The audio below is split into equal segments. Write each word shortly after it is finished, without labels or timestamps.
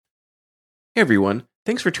Hey everyone,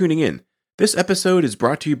 thanks for tuning in. This episode is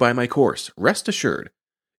brought to you by my course, Rest Assured.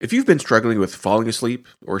 If you've been struggling with falling asleep,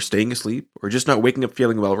 or staying asleep, or just not waking up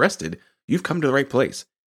feeling well rested, you've come to the right place.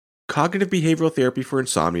 Cognitive behavioral therapy for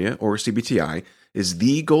insomnia, or CBTI, is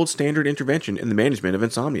the gold standard intervention in the management of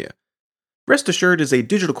insomnia. Rest Assured is a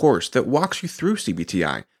digital course that walks you through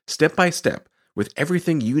CBTI, step by step, with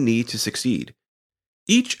everything you need to succeed.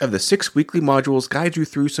 Each of the 6 weekly modules guides you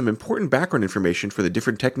through some important background information for the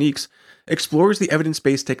different techniques, explores the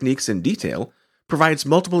evidence-based techniques in detail, provides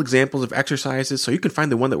multiple examples of exercises so you can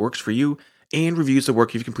find the one that works for you, and reviews the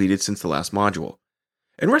work you've completed since the last module.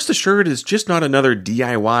 And Rest Assured is just not another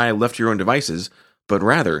DIY left to your own devices, but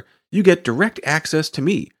rather, you get direct access to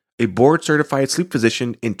me, a board-certified sleep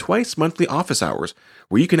physician, in twice monthly office hours,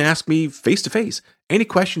 where you can ask me face-to-face any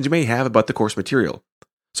questions you may have about the course material.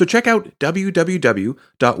 So check out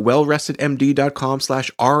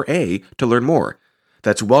www.wellrestedmd.com/RA to learn more.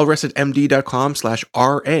 That's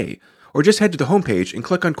wellrestedmd.com/RA, or just head to the homepage and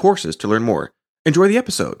click on courses to learn more. Enjoy the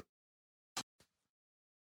episode.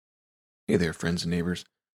 Hey there, friends and neighbors.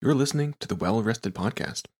 You're listening to the Well Rested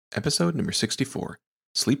Podcast, episode number 64,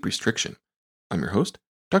 Sleep Restriction. I'm your host,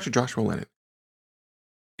 Dr. Joshua Lennon.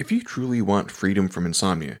 If you truly want freedom from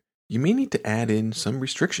insomnia, you may need to add in some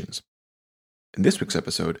restrictions. In this week's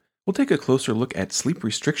episode, we'll take a closer look at sleep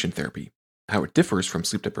restriction therapy, how it differs from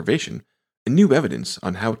sleep deprivation, and new evidence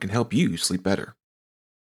on how it can help you sleep better.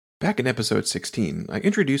 Back in episode 16, I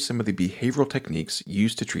introduced some of the behavioral techniques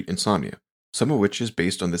used to treat insomnia, some of which is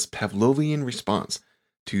based on this Pavlovian response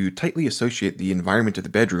to tightly associate the environment of the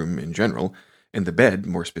bedroom in general, and the bed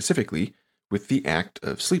more specifically, with the act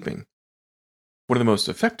of sleeping. One of the most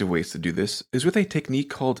effective ways to do this is with a technique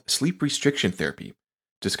called sleep restriction therapy,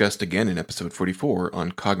 discussed again in episode 44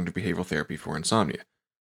 on cognitive behavioral therapy for insomnia.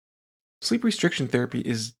 Sleep restriction therapy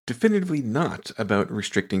is definitively not about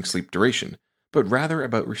restricting sleep duration, but rather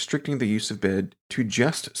about restricting the use of bed to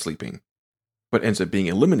just sleeping. What ends up being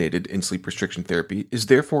eliminated in sleep restriction therapy is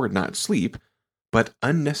therefore not sleep, but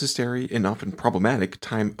unnecessary and often problematic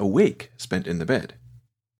time awake spent in the bed.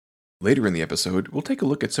 Later in the episode, we'll take a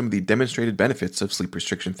look at some of the demonstrated benefits of sleep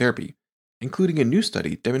restriction therapy, including a new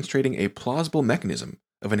study demonstrating a plausible mechanism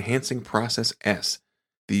of enhancing process S,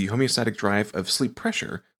 the homeostatic drive of sleep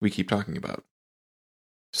pressure we keep talking about.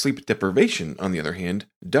 Sleep deprivation, on the other hand,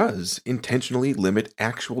 does intentionally limit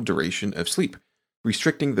actual duration of sleep,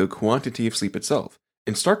 restricting the quantity of sleep itself,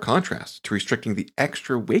 in stark contrast to restricting the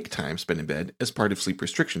extra wake time spent in bed as part of sleep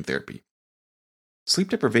restriction therapy. Sleep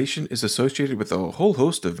deprivation is associated with a whole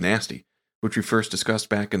host of nasty, which we first discussed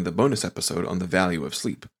back in the bonus episode on the value of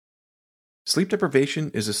sleep. Sleep deprivation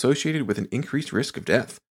is associated with an increased risk of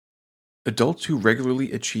death. Adults who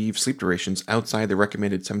regularly achieve sleep durations outside the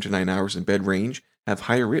recommended 7 to 9 hours in bed range have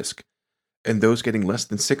higher risk, and those getting less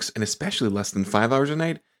than 6 and especially less than 5 hours a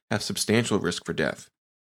night have substantial risk for death.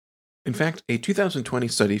 In fact, a 2020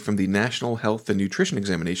 study from the National Health and Nutrition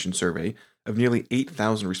Examination Survey of nearly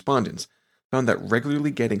 8,000 respondents found that regularly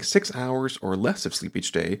getting 6 hours or less of sleep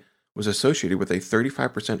each day was associated with a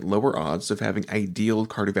 35% lower odds of having ideal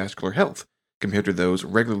cardiovascular health compared to those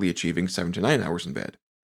regularly achieving 7 to 9 hours in bed.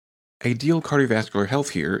 Ideal cardiovascular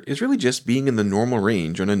health here is really just being in the normal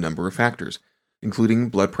range on a number of factors, including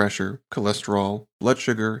blood pressure, cholesterol, blood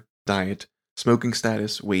sugar, diet, smoking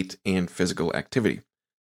status, weight, and physical activity.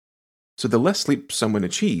 So the less sleep someone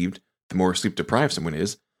achieved, the more sleep deprived someone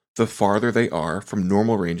is, the farther they are from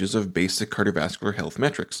normal ranges of basic cardiovascular health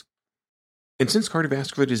metrics. And since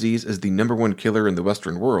cardiovascular disease is the number one killer in the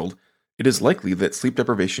Western world, it is likely that sleep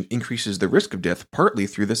deprivation increases the risk of death partly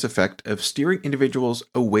through this effect of steering individuals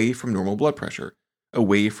away from normal blood pressure,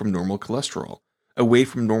 away from normal cholesterol, away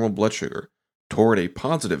from normal blood sugar, toward a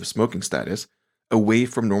positive smoking status, away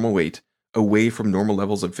from normal weight, away from normal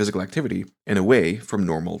levels of physical activity, and away from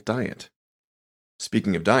normal diet.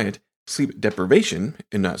 Speaking of diet, sleep deprivation,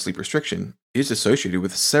 and not sleep restriction, is associated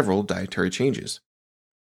with several dietary changes.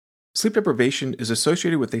 Sleep deprivation is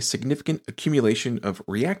associated with a significant accumulation of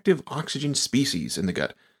reactive oxygen species in the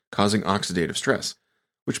gut, causing oxidative stress,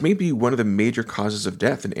 which may be one of the major causes of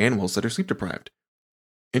death in animals that are sleep deprived.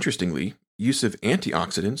 Interestingly, use of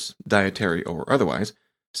antioxidants, dietary or otherwise,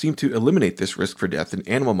 seem to eliminate this risk for death in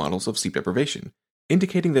animal models of sleep deprivation,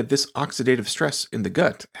 indicating that this oxidative stress in the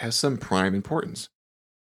gut has some prime importance.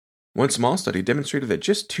 One small study demonstrated that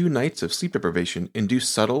just 2 nights of sleep deprivation induced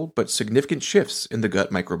subtle but significant shifts in the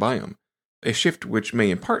gut microbiome, a shift which may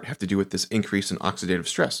in part have to do with this increase in oxidative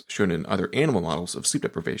stress shown in other animal models of sleep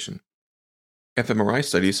deprivation. fMRI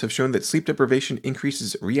studies have shown that sleep deprivation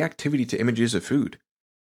increases reactivity to images of food.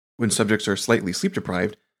 When subjects are slightly sleep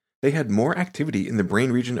deprived, they had more activity in the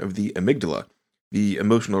brain region of the amygdala, the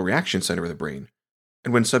emotional reaction center of the brain.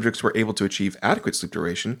 And when subjects were able to achieve adequate sleep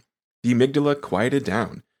duration, the amygdala quieted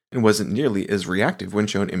down and wasn't nearly as reactive when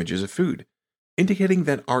shown images of food, indicating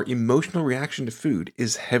that our emotional reaction to food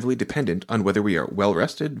is heavily dependent on whether we are well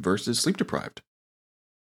rested versus sleep deprived.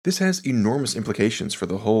 This has enormous implications for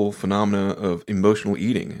the whole phenomena of emotional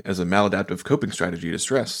eating as a maladaptive coping strategy to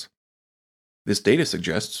stress. This data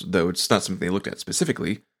suggests, though it's not something they looked at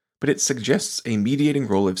specifically, but it suggests a mediating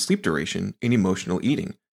role of sleep duration in emotional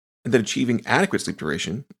eating, and that achieving adequate sleep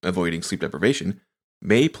duration, avoiding sleep deprivation,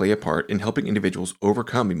 may play a part in helping individuals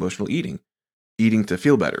overcome emotional eating to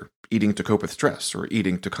feel better, eating to cope with stress, or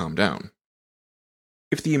eating to calm down.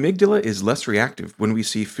 If the amygdala is less reactive when we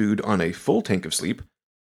see food on a full tank of sleep,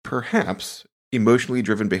 perhaps emotionally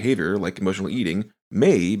driven behavior like emotional eating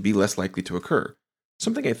may be less likely to occur,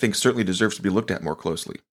 something I think certainly deserves to be looked at more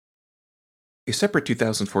closely. A separate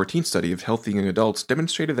 2014 study of healthy young adults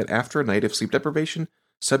demonstrated that after a night of sleep deprivation,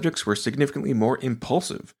 subjects were significantly more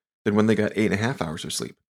impulsive than when they got 8.5 hours of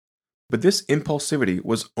sleep. But this impulsivity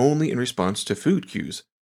was only in response to food cues.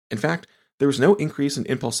 In fact, there was no increase in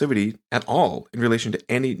impulsivity at all in relation to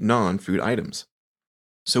any non-food items.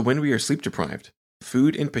 So when we are sleep deprived,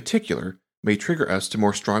 food in particular may trigger us to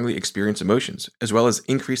more strongly experience emotions, as well as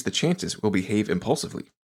increase the chances we'll behave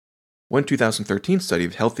impulsively. One 2013 study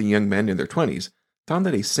of healthy young men in their 20s found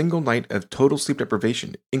that a single night of total sleep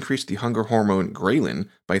deprivation increased the hunger hormone ghrelin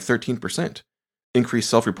by 13%, increased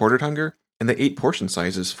self-reported hunger, and they ate portion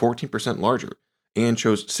sizes 14% larger, and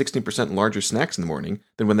chose 16% larger snacks in the morning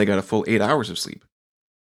than when they got a full 8 hours of sleep.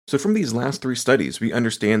 So from these last 3 studies, we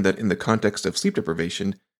understand that in the context of sleep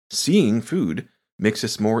deprivation, seeing food makes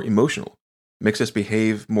us more emotional, makes us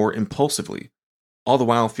behave more impulsively, all the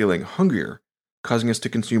while feeling hungrier, causing us to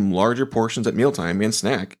consume larger portions at mealtime and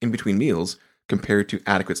snack in between meals compared to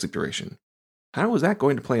adequate sleep duration. How is that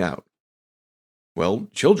going to play out? Well,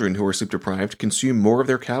 children who are sleep deprived consume more of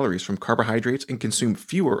their calories from carbohydrates and consume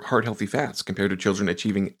fewer heart-healthy fats compared to children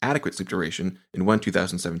achieving adequate sleep duration in one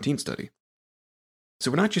 2017 study.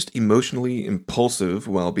 So we're not just emotionally impulsive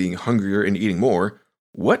while being hungrier and eating more.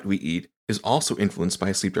 What we eat is also influenced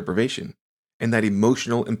by sleep deprivation, and that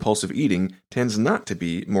emotional impulsive eating tends not to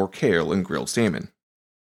be more kale and grilled salmon.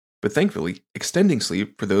 But thankfully, extending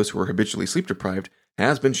sleep for those who are habitually sleep deprived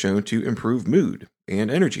has been shown to improve mood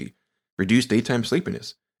and energy, reduce daytime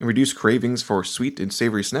sleepiness, and reduce cravings for sweet and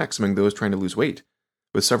savory snacks among those trying to lose weight,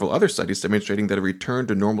 with several other studies demonstrating that a return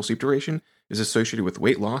to normal sleep duration is associated with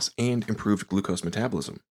weight loss and improved glucose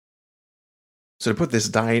metabolism. So to put this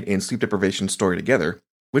diet and sleep deprivation story together,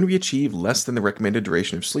 when we achieve less than the recommended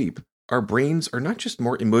duration of sleep, our brains are not just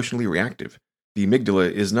more emotionally reactive. The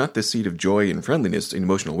amygdala is not the seat of joy and friendliness and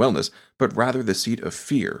emotional wellness, but rather the seat of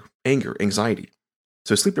fear, anger, anxiety.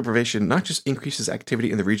 So sleep deprivation not just increases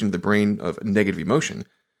activity in the region of the brain of negative emotion,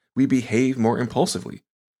 we behave more impulsively.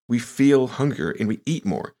 We feel hunger and we eat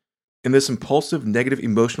more. And this impulsive negative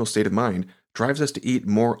emotional state of mind drives us to eat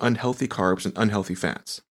more unhealthy carbs and unhealthy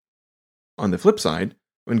fats. On the flip side,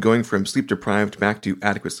 when going from sleep deprived back to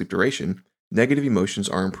adequate sleep duration, negative emotions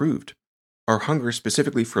are improved. Our hunger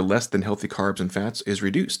specifically for less than healthy carbs and fats is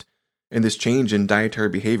reduced, and this change in dietary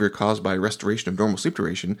behavior caused by restoration of normal sleep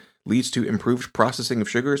duration leads to improved processing of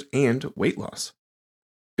sugars and weight loss.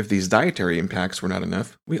 If these dietary impacts were not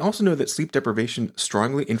enough, we also know that sleep deprivation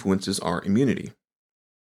strongly influences our immunity.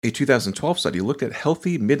 A 2012 study looked at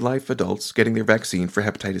healthy midlife adults getting their vaccine for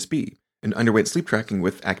hepatitis B and underwent sleep tracking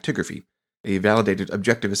with actigraphy, a validated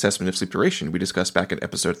objective assessment of sleep duration we discussed back in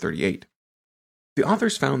episode 38. The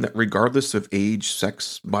authors found that regardless of age,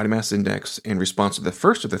 sex, body mass index, and response to the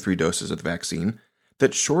first of the 3 doses of the vaccine,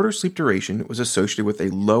 that shorter sleep duration was associated with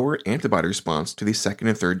a lower antibody response to the second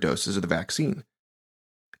and third doses of the vaccine.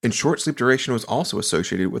 And short sleep duration was also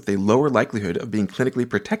associated with a lower likelihood of being clinically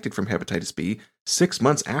protected from hepatitis B 6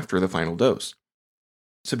 months after the final dose.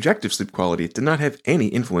 Subjective sleep quality did not have any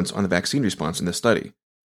influence on the vaccine response in this study.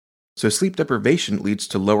 So sleep deprivation leads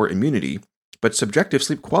to lower immunity, but subjective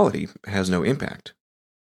sleep quality has no impact.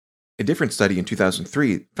 A different study in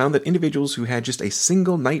 2003 found that individuals who had just a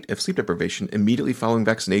single night of sleep deprivation immediately following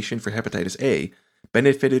vaccination for hepatitis A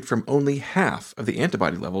benefited from only half of the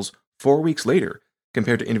antibody levels 4 weeks later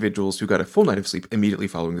compared to individuals who got a full night of sleep immediately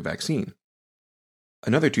following the vaccine.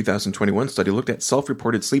 Another 2021 study looked at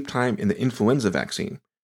self-reported sleep time in the influenza vaccine.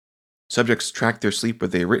 Subjects tracked their sleep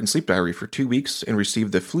with a written sleep diary for 2 weeks and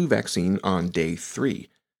received the flu vaccine on day 3.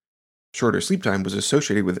 Shorter sleep time was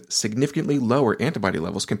associated with significantly lower antibody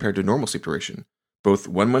levels compared to normal sleep duration, both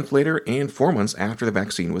 1 month later and 4 months after the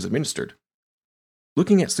vaccine was administered.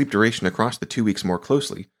 Looking at sleep duration across the 2 weeks more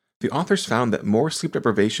closely, the authors found that more sleep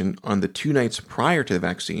deprivation on the 2 nights prior to the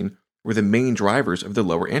vaccine were the main drivers of the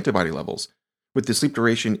lower antibody levels, with the sleep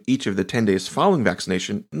duration each of the 10 days following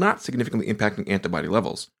vaccination not significantly impacting antibody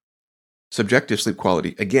levels. Subjective sleep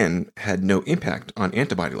quality, again, had no impact on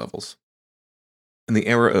antibody levels. In the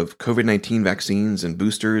era of COVID-19 vaccines and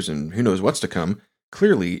boosters and who knows what's to come,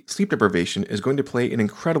 clearly, sleep deprivation is going to play an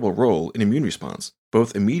incredible role in immune response,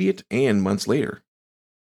 both immediate and months later.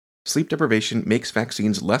 Sleep deprivation makes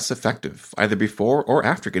vaccines less effective either before or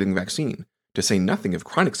after getting the vaccine, to say nothing of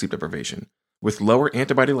chronic sleep deprivation, with lower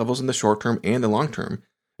antibody levels in the short term and the long term,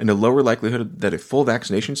 and a lower likelihood that a full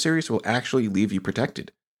vaccination series will actually leave you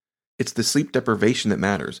protected. It's the sleep deprivation that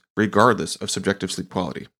matters, regardless of subjective sleep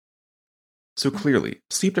quality. So clearly,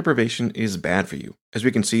 sleep deprivation is bad for you, as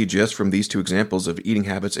we can see just from these two examples of eating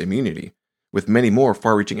habits and immunity, with many more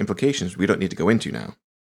far-reaching implications we don't need to go into now.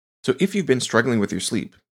 So if you've been struggling with your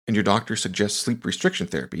sleep, and your doctor suggests sleep restriction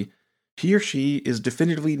therapy, he or she is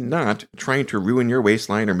definitively not trying to ruin your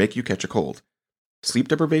waistline or make you catch a cold. Sleep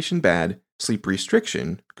deprivation bad, sleep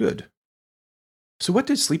restriction good. So what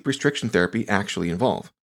does sleep restriction therapy actually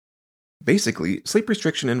involve? Basically, sleep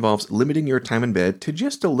restriction involves limiting your time in bed to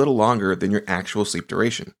just a little longer than your actual sleep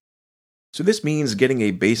duration. So this means getting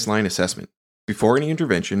a baseline assessment. Before any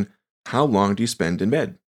intervention, how long do you spend in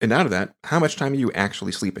bed? And out of that, how much time are you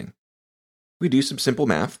actually sleeping? We do some simple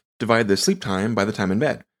math, divide the sleep time by the time in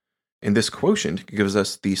bed. And this quotient gives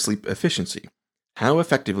us the sleep efficiency. How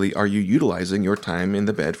effectively are you utilizing your time in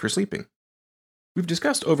the bed for sleeping? We've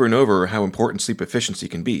discussed over and over how important sleep efficiency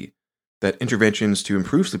can be, that interventions to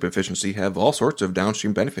improve sleep efficiency have all sorts of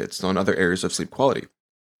downstream benefits on other areas of sleep quality.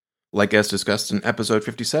 Like as discussed in episode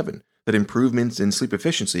 57, that improvements in sleep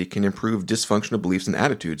efficiency can improve dysfunctional beliefs and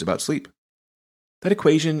attitudes about sleep. That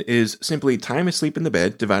equation is simply time asleep in the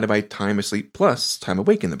bed divided by time asleep plus time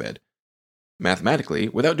awake in the bed. Mathematically,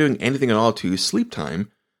 without doing anything at all to sleep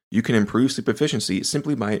time, you can improve sleep efficiency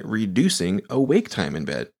simply by reducing awake time in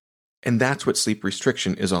bed. And that's what sleep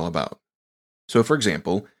restriction is all about. So for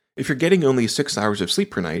example, if you're getting only 6 hours of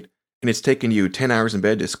sleep per night, and it's taken you 10 hours in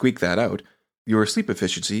bed to squeak that out, your sleep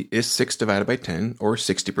efficiency is 6 divided by 10, or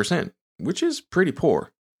 60%, which is pretty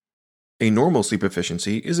poor. A normal sleep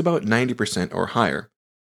efficiency is about 90% or higher.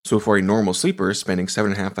 So for a normal sleeper spending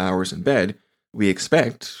 7.5 hours in bed, we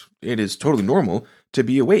expect, it is totally normal, to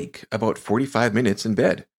be awake about 45 minutes in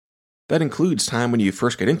bed. That includes time when you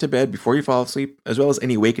first get into bed before you fall asleep, as well as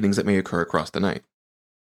any awakenings that may occur across the night.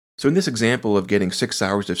 So in this example of getting 6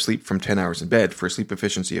 hours of sleep from 10 hours in bed for a sleep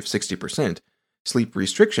efficiency of 60%, sleep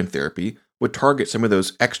restriction therapy would target some of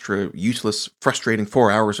those extra, useless, frustrating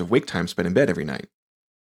 4 hours of wake time spent in bed every night.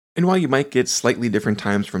 And while you might get slightly different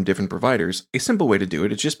times from different providers, a simple way to do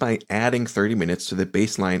it is just by adding 30 minutes to the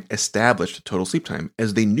baseline established total sleep time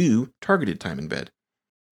as the new targeted time in bed.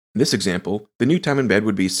 In this example, the new time in bed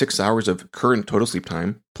would be 6 hours of current total sleep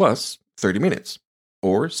time plus 30 minutes,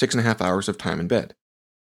 or 6.5 hours of time in bed.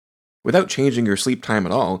 Without changing your sleep time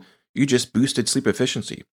at all, you just boosted sleep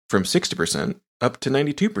efficiency from 60% up to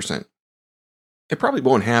 92%. It probably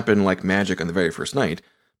won't happen like magic on the very first night,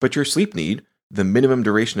 but your sleep need, the minimum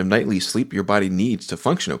duration of nightly sleep your body needs to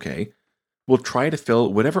function okay, will try to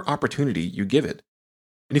fill whatever opportunity you give it.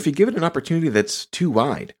 And if you give it an opportunity that's too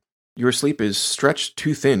wide, your sleep is stretched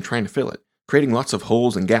too thin trying to fill it, creating lots of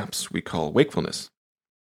holes and gaps we call wakefulness.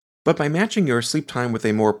 But by matching your sleep time with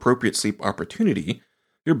a more appropriate sleep opportunity,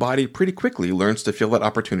 your body pretty quickly learns to fill that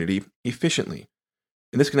opportunity efficiently.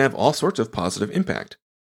 And this can have all sorts of positive impact.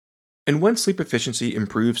 And once sleep efficiency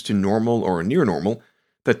improves to normal or near normal,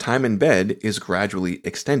 the time in bed is gradually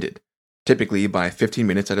extended, typically by 15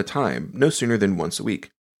 minutes at a time, no sooner than once a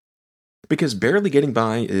week. Because barely getting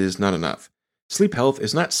by is not enough. Sleep health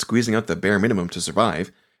is not squeezing out the bare minimum to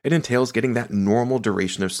survive, it entails getting that normal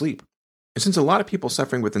duration of sleep. And since a lot of people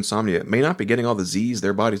suffering with insomnia may not be getting all the Z's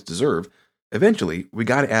their bodies deserve, eventually we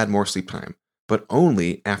gotta add more sleep time, but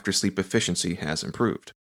only after sleep efficiency has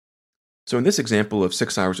improved. So in this example of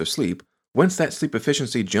 6 hours of sleep, once that sleep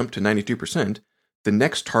efficiency jumped to 92%, the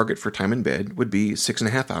next target for time in bed would be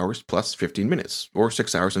 6.5 hours plus 15 minutes, or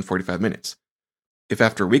 6 hours and 45 minutes. If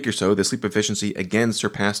after a week or so the sleep efficiency again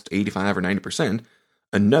surpassed 85 or 90%,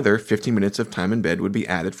 another 15 minutes of time in bed would be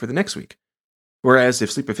added for the next week. Whereas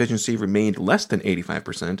if sleep efficiency remained less than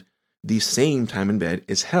 85%, the same time in bed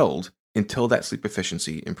is held until that sleep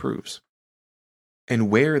efficiency improves.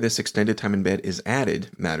 And where this extended time in bed is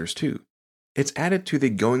added matters too. It's added to the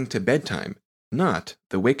going to bed time, not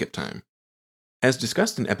the wake up time. As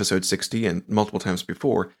discussed in episode 60 and multiple times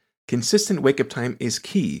before, consistent wake up time is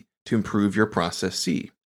key to improve your process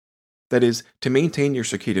C. That is, to maintain your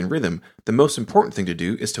circadian rhythm, the most important thing to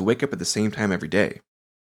do is to wake up at the same time every day.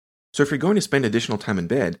 So if you're going to spend additional time in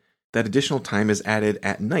bed, that additional time is added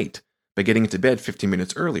at night by getting into bed 15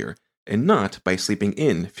 minutes earlier and not by sleeping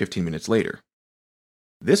in 15 minutes later.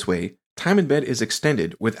 This way, time in bed is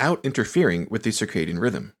extended without interfering with the circadian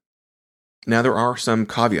rhythm. Now, there are some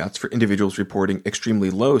caveats for individuals reporting extremely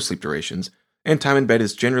low sleep durations, and time in bed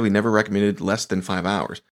is generally never recommended less than 5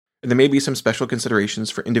 hours. And there may be some special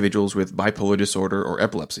considerations for individuals with bipolar disorder or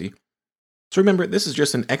epilepsy. So remember, this is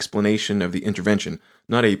just an explanation of the intervention,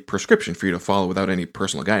 not a prescription for you to follow without any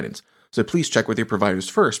personal guidance. So please check with your providers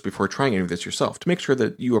first before trying any of this yourself to make sure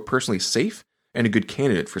that you are personally safe and a good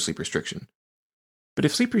candidate for sleep restriction. But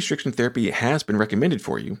if sleep restriction therapy has been recommended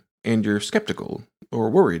for you, and you're skeptical, or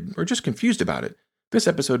worried, or just confused about it, this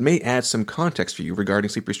episode may add some context for you regarding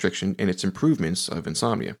sleep restriction and its improvements of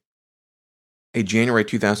insomnia. A January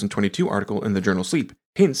 2022 article in the journal Sleep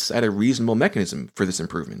hints at a reasonable mechanism for this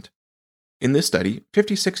improvement. In this study,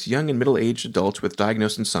 56 young and middle-aged adults with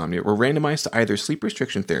diagnosed insomnia were randomized to either sleep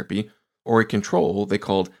restriction therapy or a control they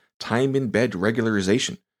called time-in-bed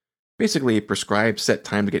regularization, basically a prescribed set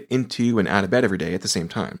time to get into and out of bed every day at the same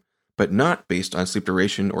time, but not based on sleep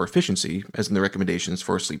duration or efficiency as in the recommendations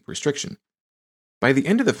for sleep restriction. By the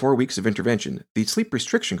end of the 4 weeks of intervention, the sleep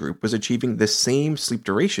restriction group was achieving the same sleep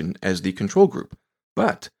duration as the control group,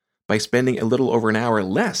 but by spending a little over an hour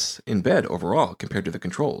less in bed overall compared to the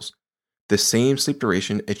controls. The same sleep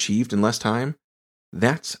duration achieved in less time?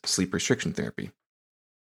 That's sleep restriction therapy.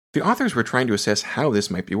 The authors were trying to assess how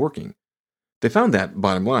this might be working. They found that,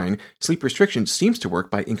 bottom line, sleep restriction seems to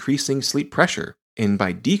work by increasing sleep pressure and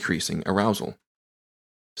by decreasing arousal.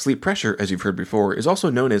 Sleep pressure, as you've heard before, is also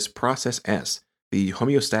known as Process S, the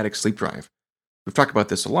homeostatic sleep drive. We've talked about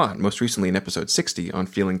this a lot, most recently in episode 60 on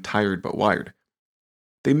feeling tired but wired.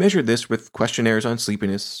 They measured this with questionnaires on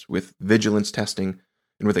sleepiness, with vigilance testing,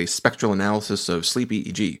 and with a spectral analysis of sleep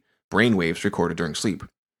EEG, brain waves recorded during sleep.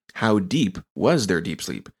 How deep was their deep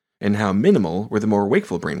sleep, and how minimal were the more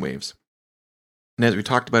wakeful brain waves? And as we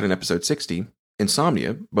talked about in episode 60,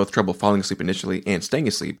 insomnia, both trouble falling asleep initially and staying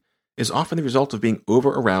asleep, is often the result of being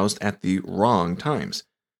over-aroused at the wrong times.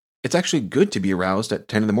 It's actually good to be aroused at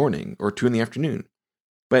 10 in the morning or 2 in the afternoon.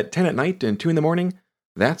 But 10 at night and 2 in the morning,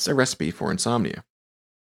 that's a recipe for insomnia.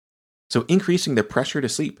 So increasing the pressure to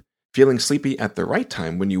sleep, feeling sleepy at the right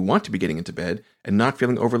time when you want to be getting into bed and not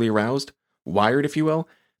feeling overly aroused, wired if you will,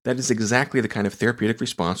 that is exactly the kind of therapeutic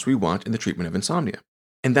response we want in the treatment of insomnia.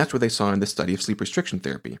 And that's what they saw in this study of sleep restriction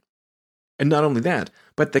therapy. And not only that,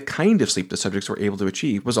 but the kind of sleep the subjects were able to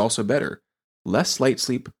achieve was also better. Less light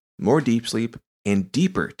sleep, more deep sleep, and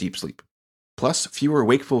deeper deep sleep. Plus fewer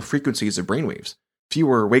wakeful frequencies of brainwaves,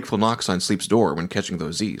 fewer wakeful knocks on sleep's door when catching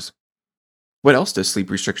those Z's. What else does sleep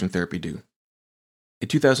restriction therapy do? A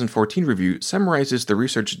 2014 review summarizes the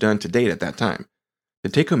research done to date at that time. The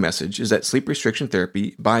take-home message is that sleep restriction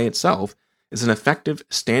therapy by itself is an effective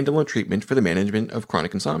standalone treatment for the management of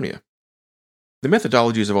chronic insomnia. The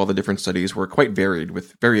methodologies of all the different studies were quite varied,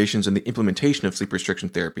 with variations in the implementation of sleep restriction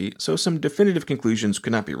therapy, so some definitive conclusions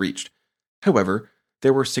could not be reached. However,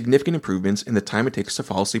 there were significant improvements in the time it takes to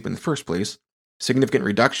fall asleep in the first place, significant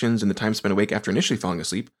reductions in the time spent awake after initially falling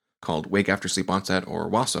asleep, called wake after sleep onset or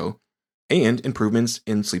WASO, and improvements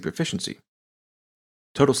in sleep efficiency.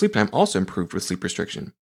 Total sleep time also improved with sleep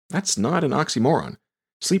restriction. That's not an oxymoron.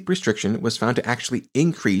 Sleep restriction was found to actually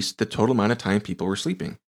increase the total amount of time people were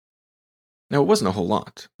sleeping. Now, it wasn't a whole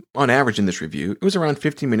lot. On average in this review, it was around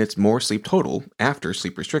 15 minutes more sleep total after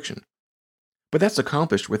sleep restriction. But that's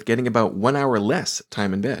accomplished with getting about 1 hour less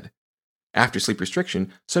time in bed. After sleep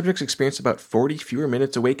restriction, subjects experienced about 40 fewer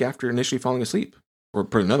minutes awake after initially falling asleep. Or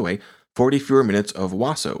put another way, 40 fewer minutes of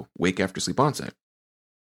WASO, wake after sleep onset.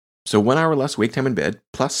 So 1 hour less wake time in bed,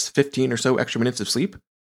 plus 15 or so extra minutes of sleep.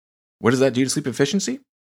 What does that do to sleep efficiency?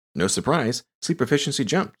 No surprise, sleep efficiency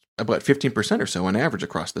jumped about 15% or so on average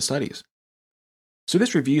across the studies. So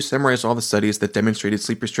this review summarized all the studies that demonstrated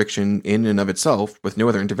sleep restriction in and of itself, with no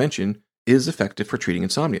other intervention, is effective for treating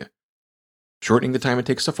insomnia. Shortening the time it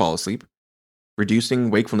takes to fall asleep,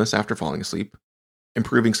 reducing wakefulness after falling asleep,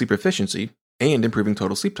 improving sleep efficiency, and improving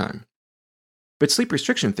total sleep time. But sleep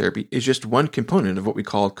restriction therapy is just one component of what we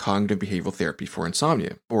call cognitive behavioral therapy for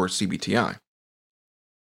insomnia, or CBTI.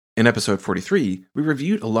 In episode 43, we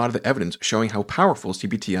reviewed a lot of the evidence showing how powerful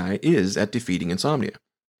CBTI is at defeating insomnia.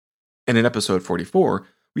 And in episode 44,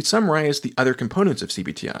 we summarized the other components of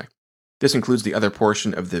CBTI. This includes the other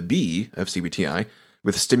portion of the B of CBTI,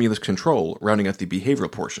 with stimulus control rounding out the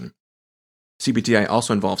behavioral portion. CBTI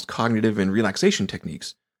also involves cognitive and relaxation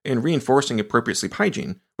techniques, and reinforcing appropriate sleep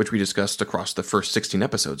hygiene, which we discussed across the first 16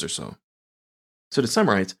 episodes or so. So to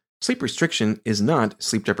summarize, sleep restriction is not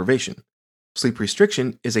sleep deprivation. Sleep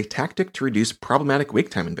restriction is a tactic to reduce problematic wake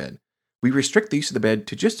time in bed. We restrict the use of the bed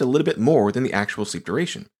to just a little bit more than the actual sleep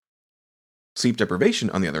duration. Sleep deprivation,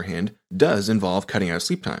 on the other hand, does involve cutting out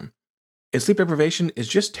sleep time. And sleep deprivation is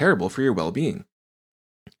just terrible for your well-being.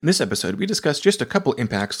 In this episode, we discuss just a couple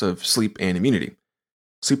impacts of sleep and immunity.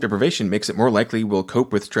 Sleep deprivation makes it more likely we'll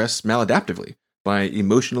cope with stress maladaptively by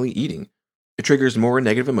emotionally eating. It triggers more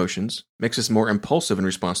negative emotions, makes us more impulsive in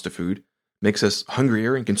response to food, makes us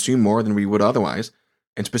hungrier and consume more than we would otherwise,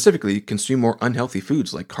 and specifically consume more unhealthy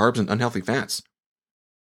foods like carbs and unhealthy fats.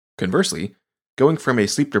 Conversely, going from a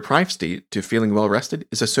sleep-deprived state to feeling well-rested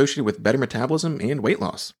is associated with better metabolism and weight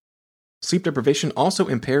loss. Sleep deprivation also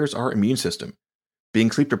impairs our immune system.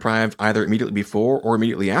 Being sleep-deprived either immediately before or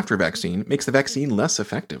immediately after a vaccine makes the vaccine less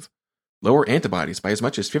effective, lower antibodies by as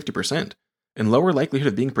much as 50%, and lower likelihood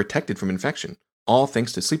of being protected from infection, all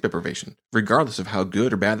thanks to sleep deprivation, regardless of how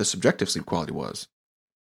good or bad the subjective sleep quality was.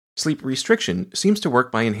 Sleep restriction seems to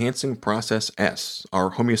work by enhancing process S,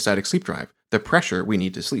 our homeostatic sleep drive, the pressure we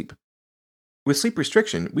need to sleep. With sleep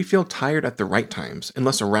restriction, we feel tired at the right times and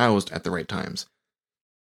less aroused at the right times.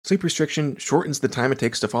 Sleep restriction shortens the time it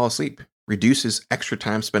takes to fall asleep, reduces extra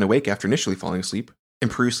time spent awake after initially falling asleep,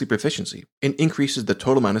 improves sleep efficiency, and increases the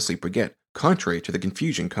total amount of sleep we get, contrary to the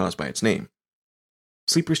confusion caused by its name.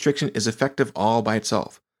 Sleep restriction is effective all by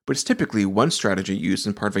itself, but it's typically one strategy used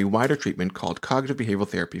in part of a wider treatment called cognitive behavioral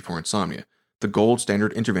therapy for insomnia, the gold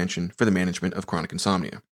standard intervention for the management of chronic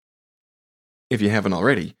insomnia. If you haven't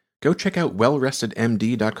already, go check out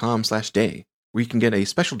wellrestedmd.com/day, where you can get a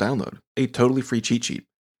special download, a totally free cheat sheet.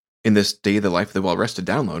 In this Day of the Life of the Well-Rested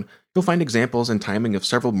download, you'll find examples and timing of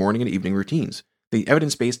several morning and evening routines, the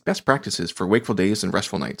evidence-based best practices for wakeful days and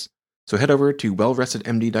restful nights. So head over to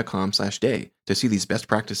wellrestedmd.com/day to see these best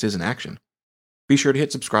practices in action. Be sure to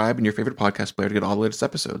hit subscribe in your favorite podcast player to get all the latest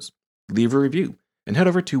episodes. Leave a review, and head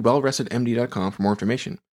over to wellrestedmd.com for more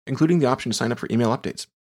information, including the option to sign up for email updates.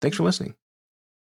 Thanks for listening.